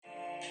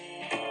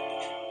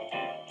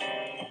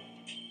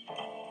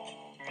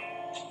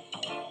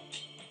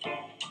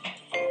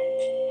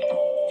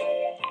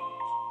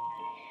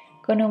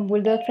Con un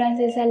bulldog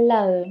francés al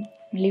lado,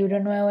 un libro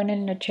nuevo en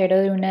el nochero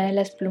de una de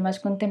las plumas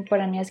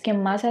contemporáneas que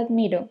más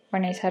admiro,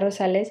 Vanessa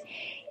Rosales,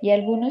 y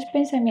algunos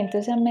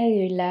pensamientos a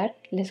medio hilar,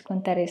 les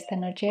contaré esta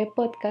noche de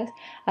podcast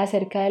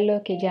acerca de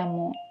lo que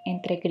llamo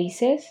entre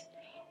grises,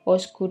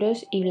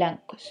 oscuros y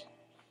blancos.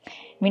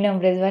 Mi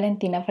nombre es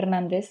Valentina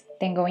Fernández,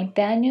 tengo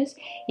 20 años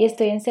y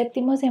estoy en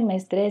séptimo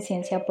semestre de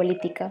Ciencia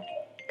Política,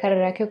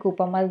 carrera que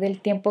ocupa más del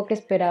tiempo que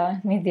esperaba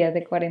en mis días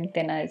de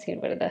cuarentena, a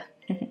decir verdad.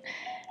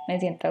 Me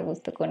siento a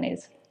gusto con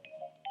eso.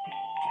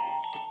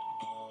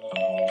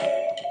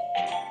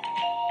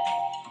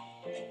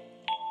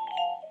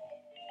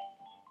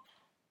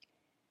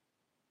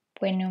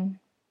 Bueno,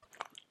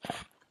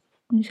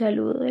 un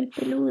saludo del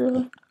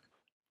peludo.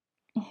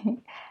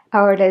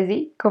 Ahora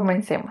sí,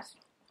 comencemos.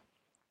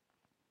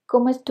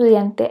 Como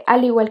estudiante,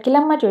 al igual que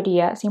la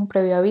mayoría, sin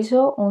previo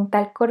aviso, un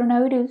tal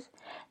coronavirus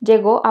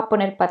llegó a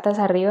poner patas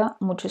arriba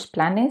muchos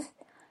planes,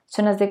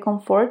 zonas de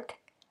confort,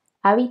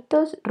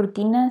 hábitos,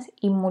 rutinas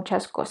y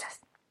muchas cosas.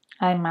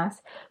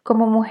 Además,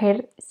 como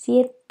mujer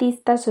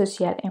cientista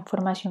social en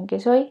formación que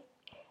soy,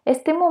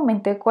 este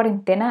momento de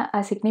cuarentena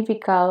ha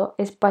significado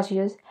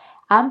espacios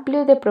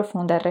amplios de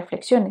profundas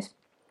reflexiones.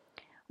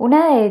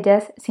 Una de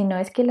ellas, si no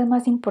es que la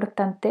más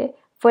importante,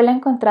 fue la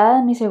encontrada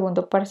en mi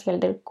segundo parcial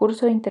del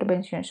curso de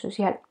intervención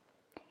social.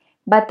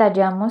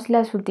 Batallamos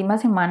las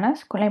últimas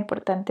semanas con la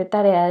importante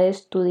tarea de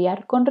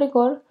estudiar con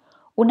rigor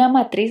una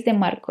matriz de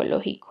marco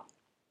lógico,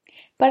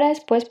 para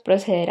después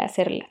proceder a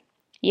hacerla.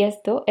 Y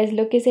esto es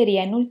lo que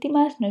sería en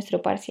últimas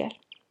nuestro parcial.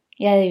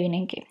 Y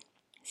adivinen qué.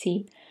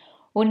 Sí,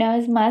 una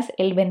vez más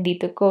el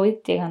bendito COVID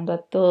llegando a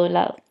todo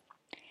lado.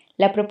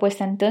 La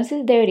propuesta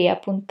entonces debería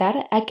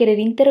apuntar a querer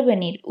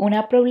intervenir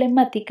una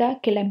problemática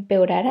que la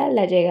empeorara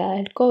la llegada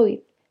del COVID,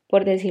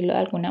 por decirlo de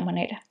alguna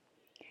manera.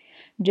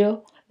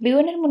 Yo vivo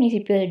en el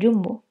municipio de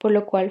Yumbo, por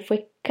lo cual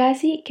fue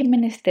casi que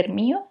menester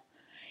mío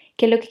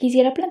que lo que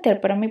quisiera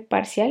plantear para mi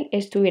parcial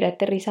estuviera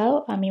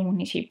aterrizado a mi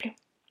municipio.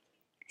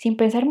 Sin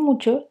pensar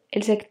mucho,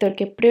 el sector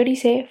que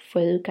prioricé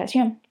fue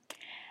educación.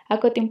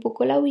 Acoté un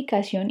poco la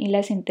ubicación y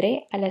la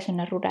centré a las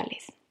zonas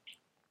rurales.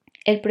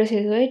 El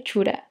proceso de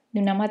hechura de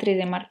una matriz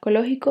de marco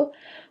lógico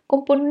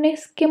compone un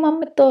esquema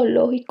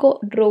metodológico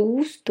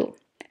robusto,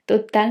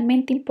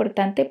 totalmente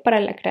importante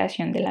para la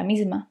creación de la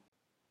misma.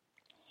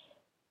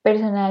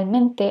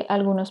 Personalmente,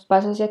 algunos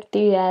pasos y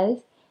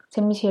actividades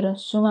se me hicieron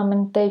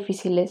sumamente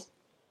difíciles,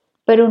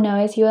 pero una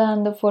vez iba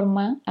dando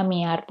forma a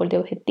mi árbol de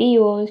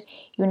objetivos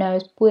y una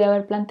vez pude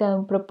haber planteado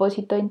un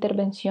propósito de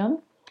intervención,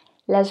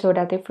 las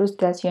horas de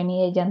frustración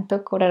y de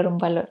llanto cobraron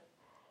valor.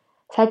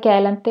 Saqué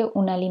adelante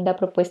una linda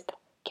propuesta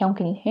que,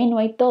 aunque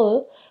ingenua y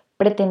todo,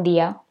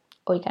 pretendía,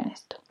 oigan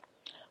esto,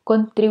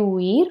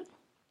 contribuir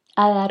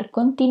a dar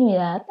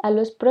continuidad a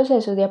los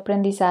procesos de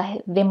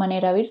aprendizaje de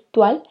manera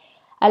virtual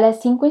a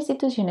las 5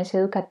 instituciones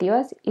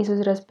educativas y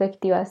sus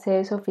respectivas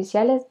sedes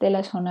oficiales de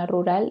la zona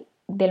rural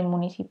del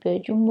municipio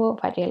de Yumbo,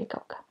 Valle del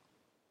Cauca.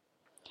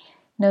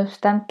 No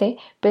obstante,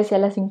 pese a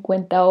las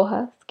 50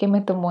 hojas que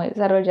me tomó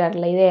desarrollar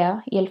la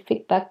idea y el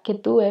feedback que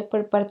tuve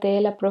por parte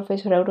de la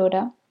profesora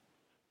Aurora,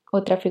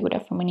 otra figura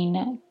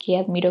femenina que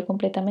admiro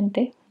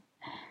completamente,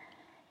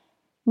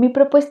 mi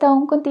propuesta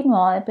aún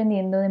continuaba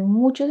dependiendo de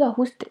muchos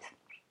ajustes,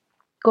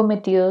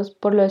 cometidos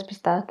por lo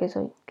despistada que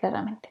soy,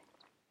 claramente.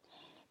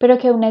 Pero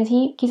que aún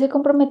así quise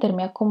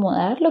comprometerme a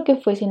acomodar lo que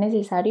fuese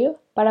necesario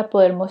para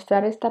poder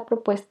mostrar esta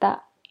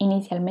propuesta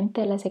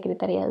inicialmente a la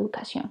Secretaría de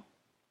Educación.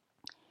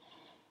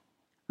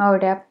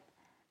 Ahora,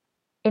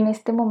 en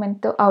este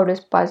momento abro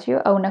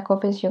espacio a una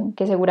confesión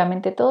que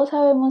seguramente todos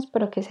sabemos,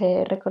 pero que se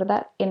debe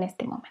recordar en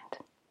este momento.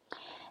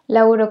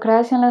 La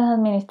burocracia en las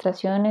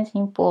administraciones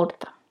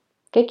importa.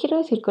 ¿Qué quiero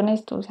decir con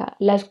esto? O sea,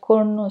 las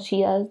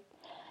conocidas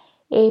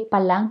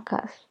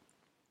palancas.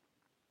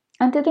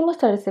 Antes de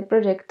mostrar este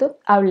proyecto,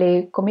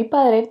 hablé con mi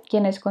padre,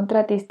 quien es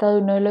contratista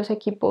de uno de los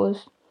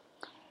equipos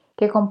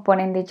que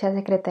componen dicha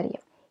secretaría.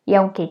 Y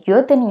aunque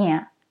yo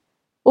tenía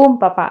un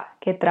papá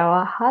que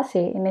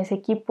trabajase en ese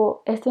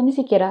equipo, esto ni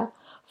siquiera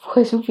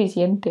fue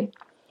suficiente,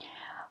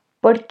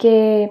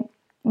 porque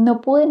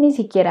no pude ni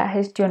siquiera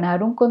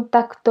gestionar un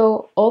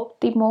contacto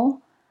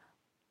óptimo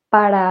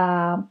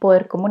para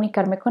poder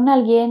comunicarme con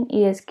alguien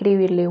y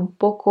describirle un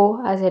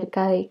poco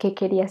acerca de qué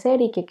quería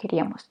hacer y qué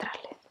quería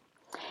mostrarles.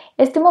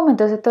 Este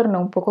momento se tornó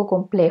un poco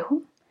complejo.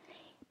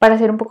 Para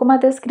ser un poco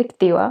más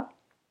descriptiva,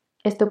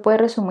 esto puede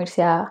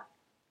resumirse a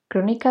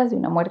crónicas de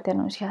una muerte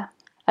anunciada.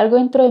 Algo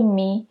dentro de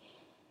mí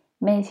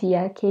me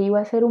decía que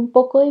iba a ser un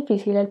poco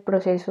difícil el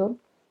proceso,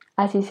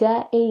 así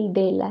sea el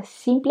de la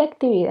simple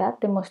actividad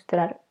de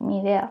mostrar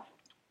mi idea.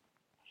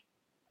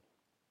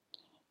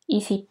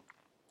 Y sí,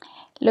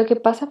 lo que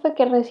pasa fue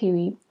que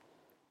recibí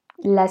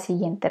la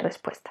siguiente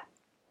respuesta.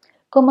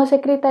 Como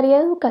Secretaría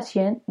de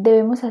Educación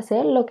debemos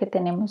hacer lo que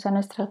tenemos a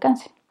nuestro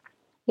alcance.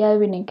 Y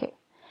adivinen qué,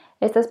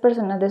 estas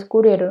personas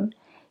descubrieron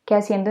que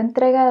haciendo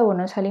entrega de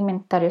bonos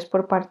alimentarios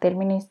por parte del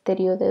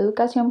Ministerio de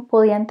Educación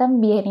podían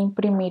también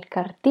imprimir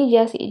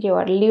cartillas y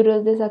llevar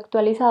libros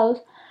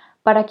desactualizados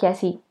para que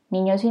así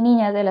niños y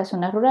niñas de las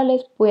zonas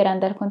rurales pudieran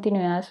dar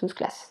continuidad a sus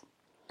clases.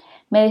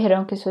 Me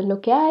dijeron que eso es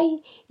lo que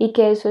hay y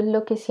que eso es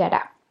lo que se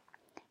hará,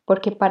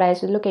 porque para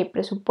eso es lo que hay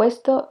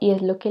presupuesto y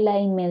es lo que la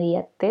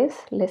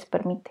inmediatez les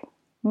permite.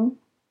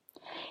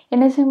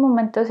 En ese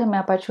momento se me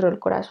apachurró el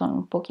corazón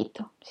un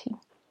poquito, sí,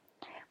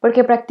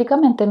 porque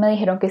prácticamente me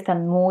dijeron que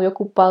están muy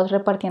ocupados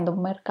repartiendo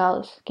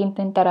mercados, que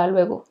intentará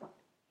luego.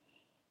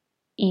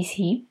 Y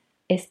sí,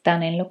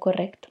 están en lo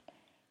correcto.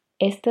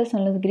 Estos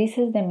son los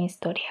grises de mi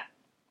historia.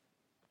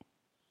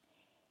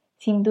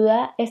 Sin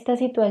duda, esta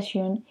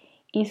situación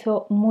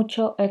hizo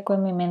mucho eco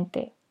en mi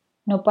mente.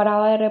 No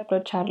paraba de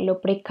reprochar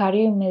lo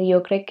precario y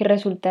mediocre que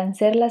resultan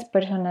ser las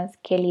personas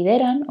que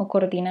lideran o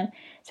coordinan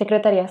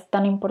secretarías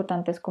tan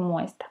importantes como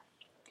esta.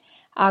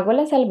 Hago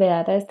la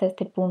salvedad hasta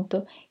este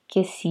punto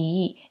que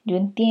sí, yo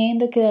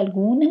entiendo que de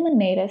alguna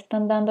manera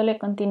están dándole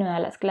continuidad a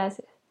las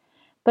clases,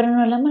 pero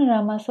no es la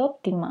manera más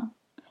óptima.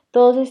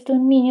 Todos estos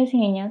niños y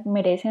niñas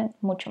merecen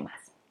mucho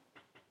más.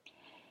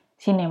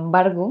 Sin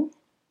embargo,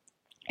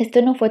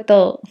 esto no fue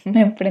todo,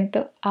 me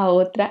enfrento a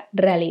otra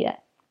realidad.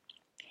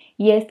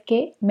 Y es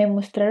que me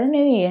mostraron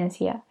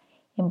evidencia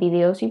en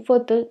videos y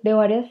fotos de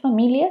varias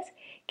familias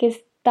que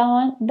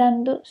estaban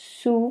dando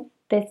su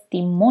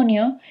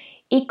testimonio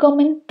y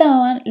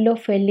comentaban lo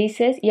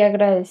felices y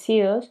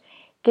agradecidos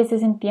que se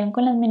sentían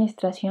con la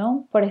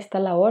administración por esta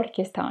labor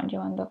que estaban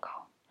llevando a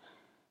cabo.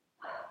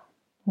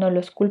 No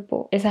los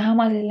culpo, esa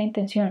jamás es la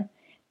intención,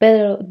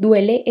 pero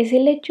duele es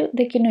el hecho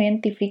de que no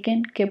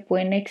identifiquen que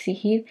pueden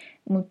exigir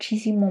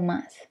muchísimo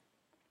más.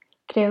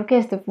 Creo que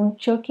este fue un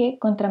choque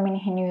contra mi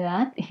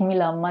ingenuidad y mi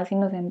lado más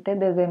inocente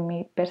desde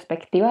mi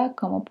perspectiva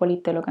como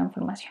politóloga en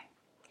formación.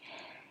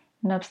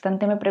 No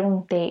obstante, me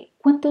pregunté,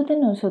 ¿cuántos de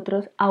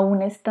nosotros,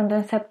 aún estando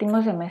en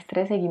séptimo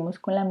semestre, seguimos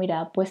con la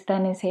mirada puesta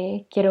en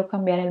ese quiero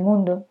cambiar el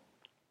mundo?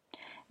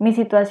 Mi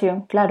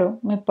situación, claro,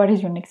 me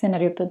pareció un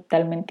escenario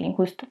totalmente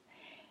injusto,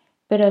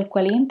 pero al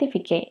cual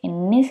identifiqué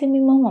en ese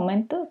mismo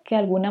momento que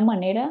de alguna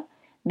manera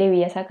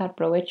debía sacar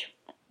provecho.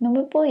 No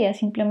me podía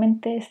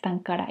simplemente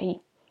estancar ahí.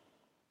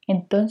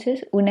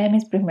 Entonces, una de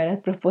mis primeras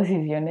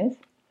proposiciones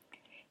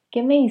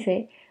que me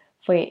hice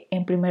fue,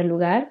 en primer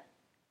lugar,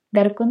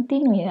 dar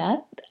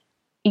continuidad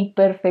y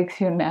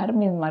perfeccionar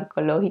mi marco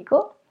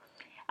lógico,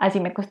 así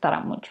me costará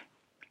mucho.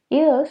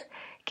 Y dos,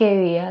 que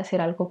debía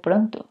hacer algo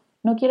pronto.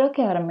 No quiero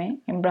quedarme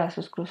en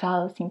brazos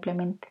cruzados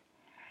simplemente.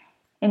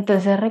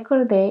 Entonces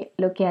recordé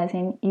lo que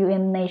hacen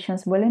UN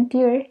Nations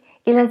Volunteer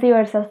y las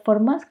diversas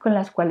formas con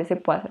las cuales se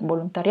puede hacer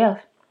voluntariados.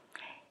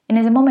 En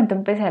ese momento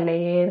empecé a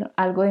leer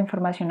algo de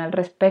información al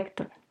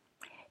respecto.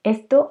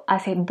 Esto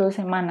hace 2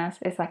 semanas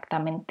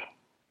exactamente.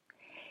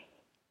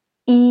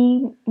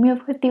 Y mi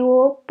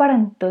objetivo para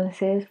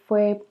entonces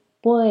fue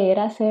poder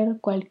hacer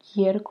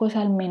cualquier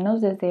cosa al menos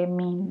desde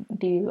mi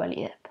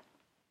individualidad.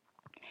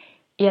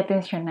 Y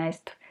atención a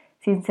esto,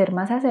 sin ser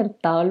más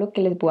acertado lo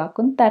que les voy a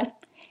contar,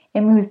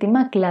 en mi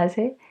última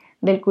clase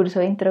del curso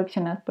de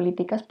Introducción a las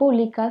Políticas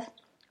Públicas,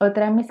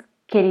 otra de mis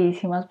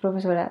queridísimas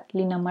profesoras,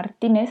 Lina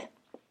Martínez,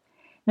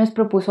 nos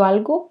propuso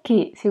algo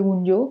que,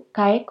 según yo,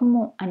 cae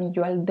como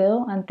anillo al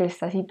dedo ante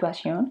esta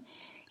situación,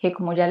 que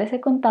como ya les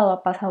he contado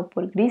ha pasado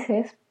por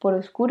grises, por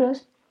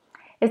oscuros.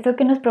 Esto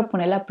que nos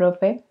propone la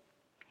profe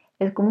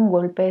es como un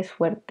golpe de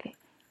suerte.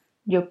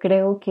 Yo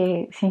creo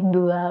que sin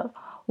duda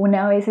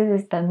una vez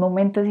está en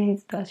momentos y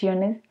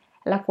situaciones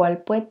la cual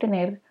puede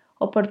tener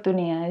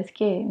oportunidades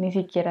que ni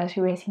siquiera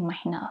se hubiese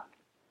imaginado.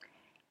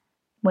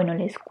 Bueno,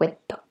 les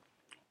cuento.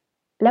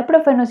 La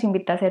profe nos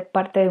invita a ser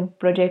parte de un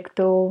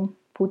proyecto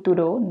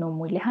futuro no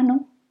muy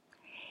lejano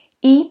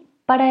y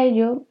para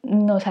ello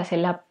nos hace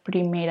la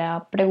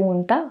primera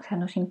pregunta, o sea,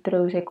 nos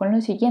introduce con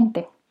lo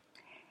siguiente.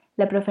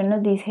 La profe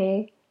nos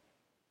dice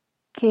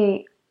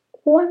que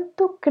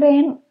 ¿cuánto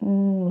creen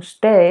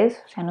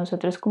ustedes, o sea,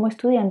 nosotros como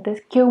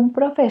estudiantes, que un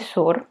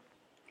profesor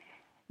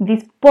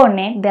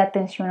dispone de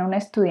atención a un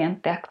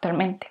estudiante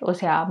actualmente? O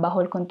sea,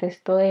 bajo el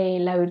contexto de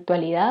la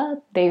virtualidad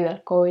debido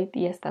al COVID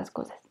y estas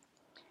cosas.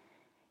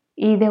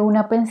 Y de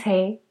una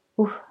pensé,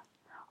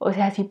 o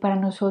sea, si para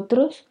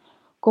nosotros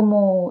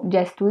como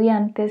ya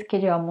estudiantes que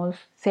llevamos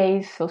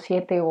 6 o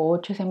 7 o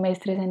 8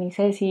 semestres en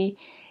ICESI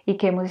y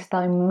que hemos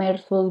estado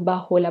inmersos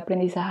bajo el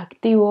aprendizaje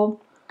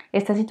activo,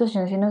 esta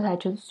situación se nos ha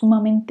hecho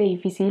sumamente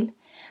difícil.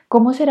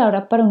 ¿Cómo será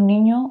ahora para un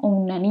niño o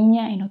una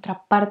niña en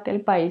otra parte del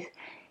país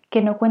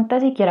que no cuenta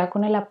siquiera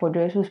con el apoyo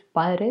de sus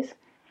padres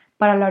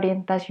para la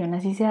orientación,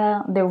 así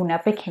sea de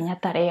una pequeña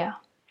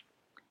tarea?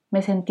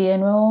 Me sentí de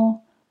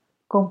nuevo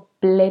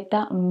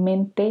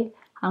completamente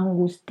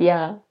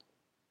angustiada,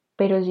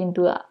 pero sin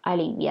duda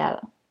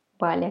aliviada,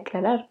 vale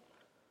aclarar.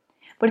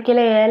 Porque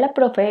la idea de la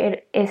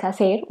profe es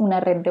hacer una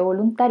red de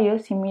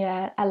voluntarios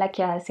similar a la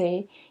que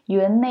hace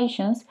UN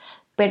Nations,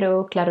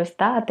 pero claro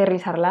está,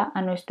 aterrizarla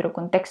a nuestro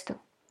contexto,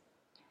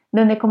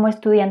 donde como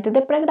estudiantes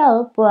de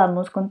pregrado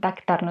podamos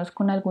contactarnos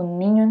con algún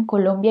niño en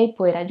Colombia y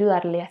poder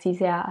ayudarle, así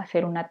sea a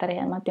hacer una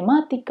tarea de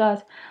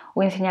matemáticas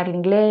o enseñarle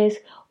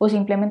inglés o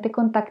simplemente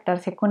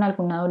contactarse con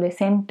algún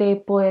adolescente,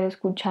 poder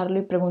escucharlo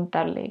y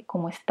preguntarle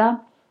cómo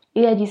está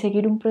y de allí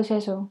seguir un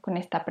proceso con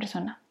esta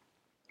persona.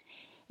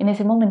 En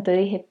ese momento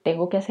dije,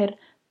 tengo que hacer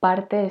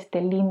parte de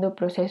este lindo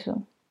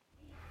proceso.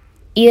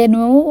 Y de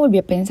nuevo volví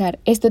a pensar,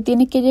 esto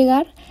tiene que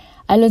llegar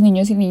a los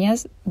niños y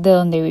niñas de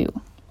donde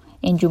vivo,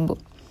 en Yumbo.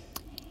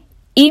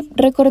 Y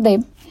recordé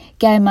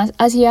que además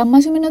hacía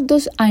más o menos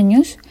 2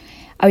 años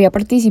había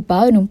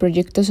participado en un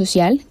proyecto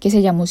social que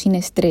se llamó Sin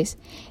Estrés.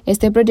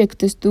 Este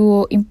proyecto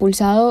estuvo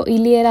impulsado y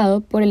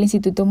liderado por el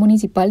Instituto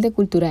Municipal de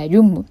Cultura de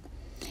Yumbo.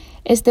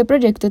 Este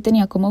proyecto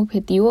tenía como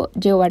objetivo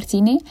llevar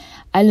cine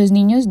a los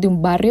niños de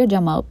un barrio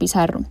llamado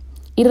Pizarro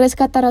y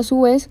rescatar a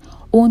su vez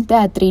un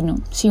teatrino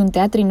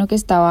que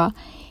estaba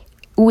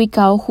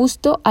ubicado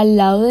justo al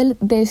lado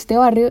de este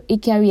barrio y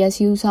que había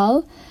sido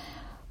usado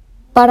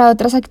para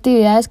otras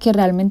actividades que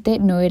realmente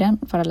no eran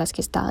para las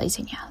que estaba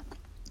diseñado.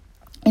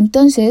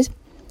 Entonces,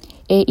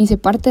 hice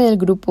parte del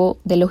grupo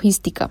de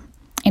logística.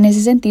 En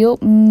ese sentido,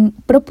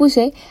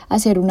 propuse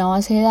hacer una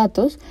base de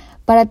datos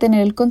para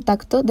tener el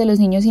contacto de los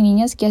niños y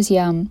niñas que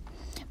hacían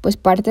pues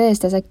parte de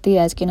estas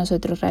actividades que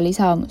nosotros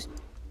realizábamos.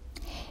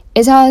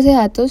 Esa base de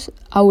datos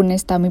aún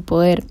está a mi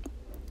poder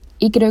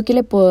y creo que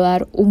le puedo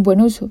dar un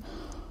buen uso,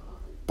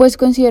 pues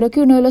considero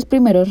que uno de los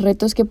primeros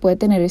retos que puede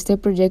tener este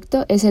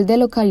proyecto es el de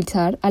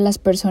localizar a las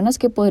personas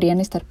que podrían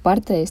estar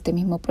parte de este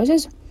mismo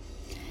proceso.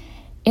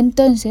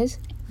 Entonces,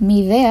 mi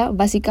idea,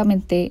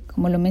 básicamente,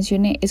 como lo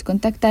mencioné, es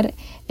contactar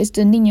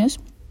estos niños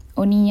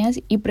o niñas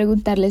y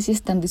preguntarles si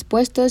están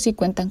dispuestos y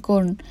cuentan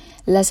con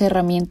las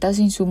herramientas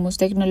e insumos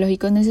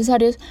tecnológicos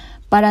necesarios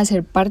para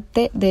hacer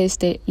parte de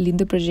este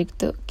lindo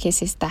proyecto que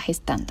se está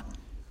gestando.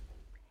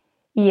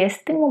 Y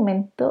este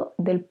momento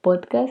del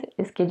podcast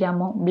es que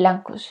llamo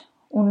blancos.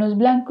 Unos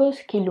blancos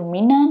que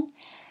iluminan,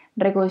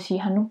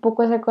 regocijan un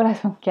poco ese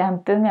corazón que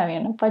antes me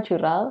habían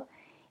apachurrado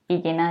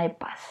y llena de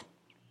paz.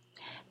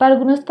 Para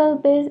algunos tal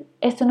vez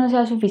esto no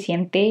sea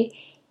suficiente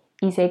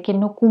y sé que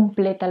no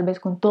cumple tal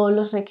vez con todos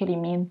los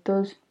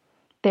requerimientos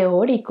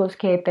teóricos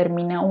que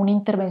determina una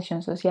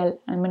intervención social,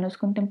 al menos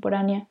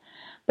contemporánea,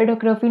 pero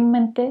creo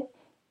firmemente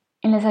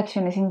en las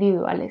acciones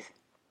individuales,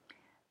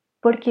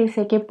 porque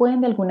sé que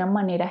pueden de alguna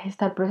manera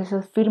gestar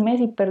procesos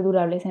firmes y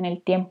perdurables en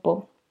el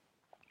tiempo.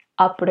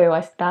 A prueba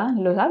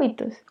están los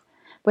hábitos,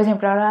 pues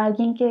siempre habrá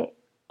alguien que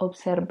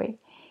observe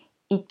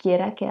y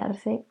quiera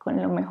quedarse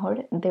con lo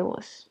mejor de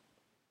vos.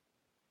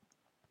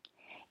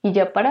 Y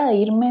ya para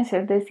irme, es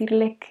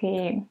decirle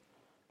que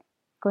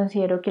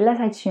considero que las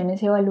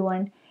acciones se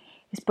evalúan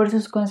es por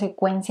sus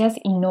consecuencias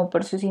y no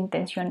por sus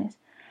intenciones.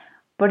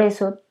 Por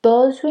eso,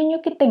 todo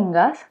sueño que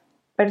tengas,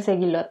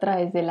 perseguilo a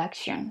través de la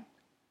acción.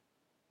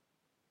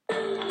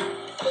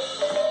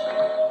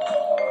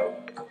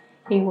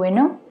 Y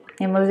bueno,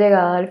 hemos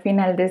llegado al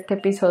final de este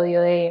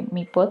episodio de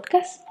mi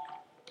podcast.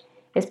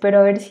 Espero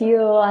haber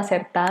sido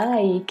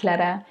acertada y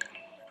clara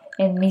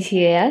en mis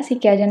ideas y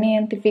que hayan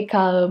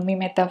identificado mi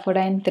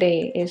metáfora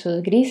entre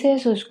esos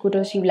grises,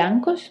 oscuros y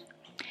blancos.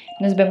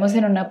 Nos vemos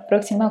en una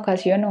próxima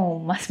ocasión o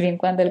más bien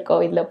cuando el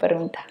COVID lo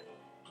permita.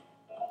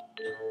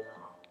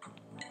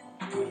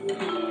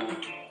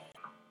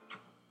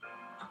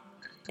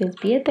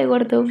 Despídete,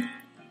 gordo.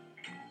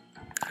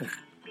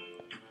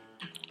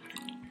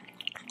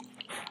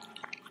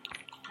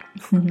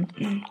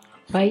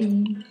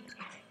 Bye.